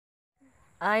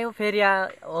आयो फेरि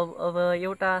अब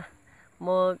एउटा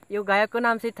म यो गायकको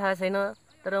नाम चाहिँ थाहा छैन,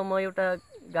 तर म एउटा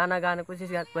गाना गाने कोसिस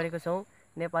गरेको छौँ,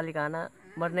 नेपाली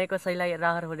गाना मर्ने कसैलाई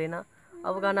रहर हुँदैन।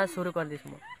 अब गाना सुरु गर्दैछु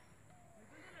म।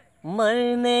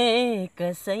 मर्ने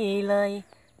कसैलाई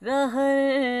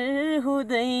रहर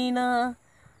हुँदैन,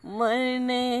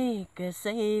 मर्ने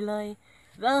कसैलाई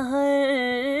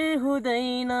रहर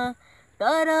हुँदैन,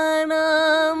 तर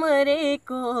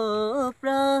नमरेको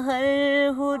प्रहर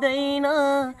हुँदैन,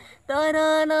 तर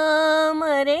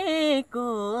नमरेको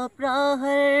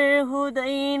प्रहर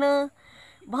हुँदैन।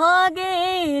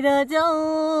 भागेर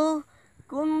जाऊ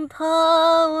कुन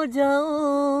ठाउँ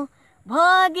जाऊ,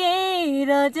 भागेर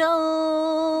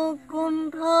जाऊ कुन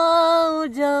ठाउँ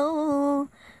जाऊ,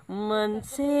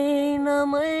 मान्छे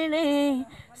नमर्ने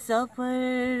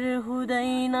सफर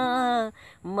हुँदैन,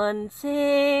 मान्छे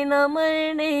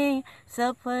नमर्ने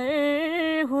सफर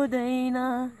हुँदैन,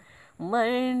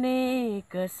 मर्ने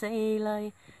कसैलाई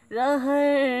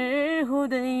रहर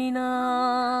हुँदैन।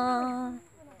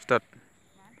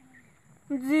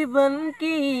 जीवन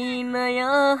किन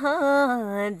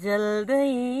यहाँ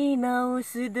जल्दैन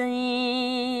उसदै,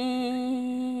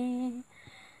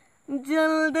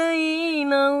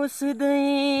 जल्दैन उसदै,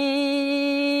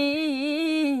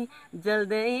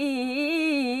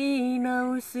 जल्दैन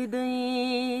उसदै।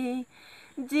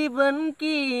 जीवन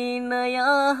किन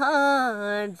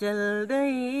यहाँ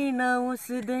जल्दैन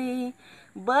उसदै,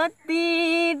 बत्ती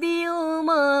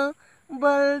दियोमा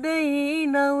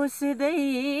बल्दैन उसदै,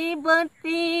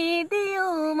 बत्ती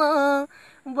दियोमा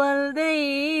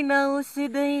बल्दैन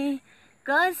उसदै।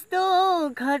 कस्तो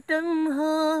घटन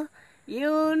हो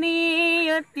यो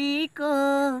नियतिको,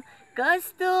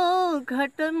 कस्तो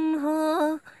घटन हो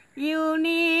यो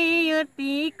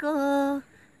नियतिको,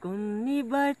 कुन्नी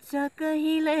बच्चा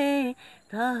कहिले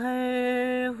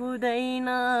ठहर हुँदैन,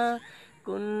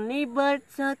 कुन्नी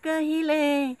बच्चा कहिले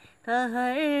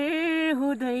ठहर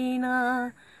हुँदैन,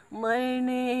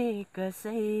 मर्ने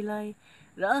कसैलाई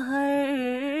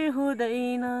रहर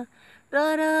हुँदैन,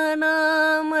 तर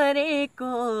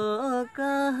नमरेको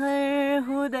कहर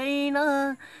हुँदैन,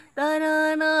 तर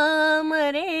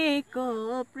नमरेको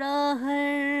प्रहर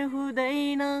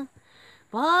हुँदैन।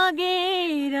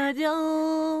 भागेर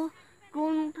जाऊ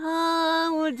कुन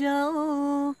ठाउँ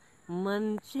जाऊ,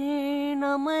 मान्छे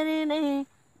नमर्ने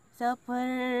सफर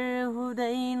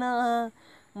हुँदैन,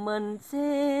 मान्छे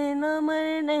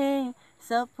नमर्ने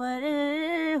सफर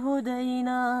हुँदैन,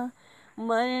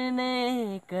 मर्ने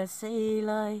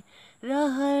कसैलाई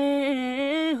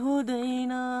रहर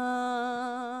हुँदैन।